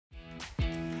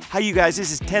Hi, you guys.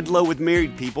 This is Ted Lowe with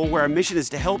Married People, where our mission is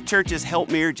to help churches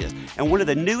help marriages. And one of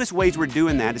the newest ways we're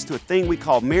doing that is to a thing we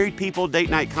call Married People Date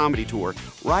Night Comedy Tour.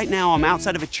 Right now, I'm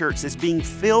outside of a church that's being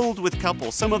filled with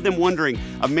couples, some of them wondering,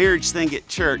 a marriage thing at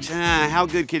church, how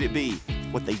good could it be?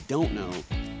 What they don't know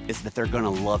is that they're gonna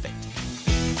love it.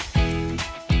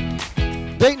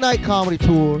 Date Night Comedy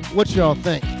Tour, what y'all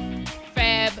think?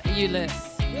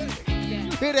 Fabulous.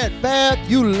 You hear that?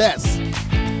 Fabulous.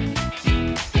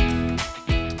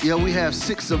 Yeah, we have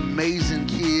 6 amazing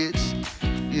kids,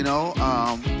 you know,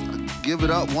 give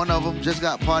it up. One of them just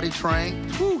got potty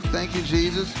trained. Whew, thank you,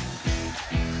 Jesus.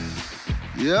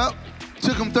 Yep,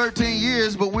 took them 13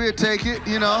 years, but we'll take it,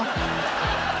 you know.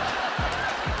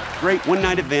 Great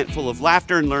one-night event full of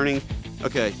laughter and learning.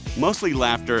 Okay, mostly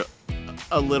laughter,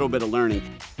 a little bit of learning.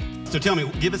 So tell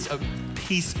me, give us a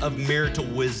piece of marital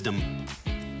wisdom.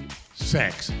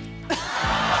 Sex.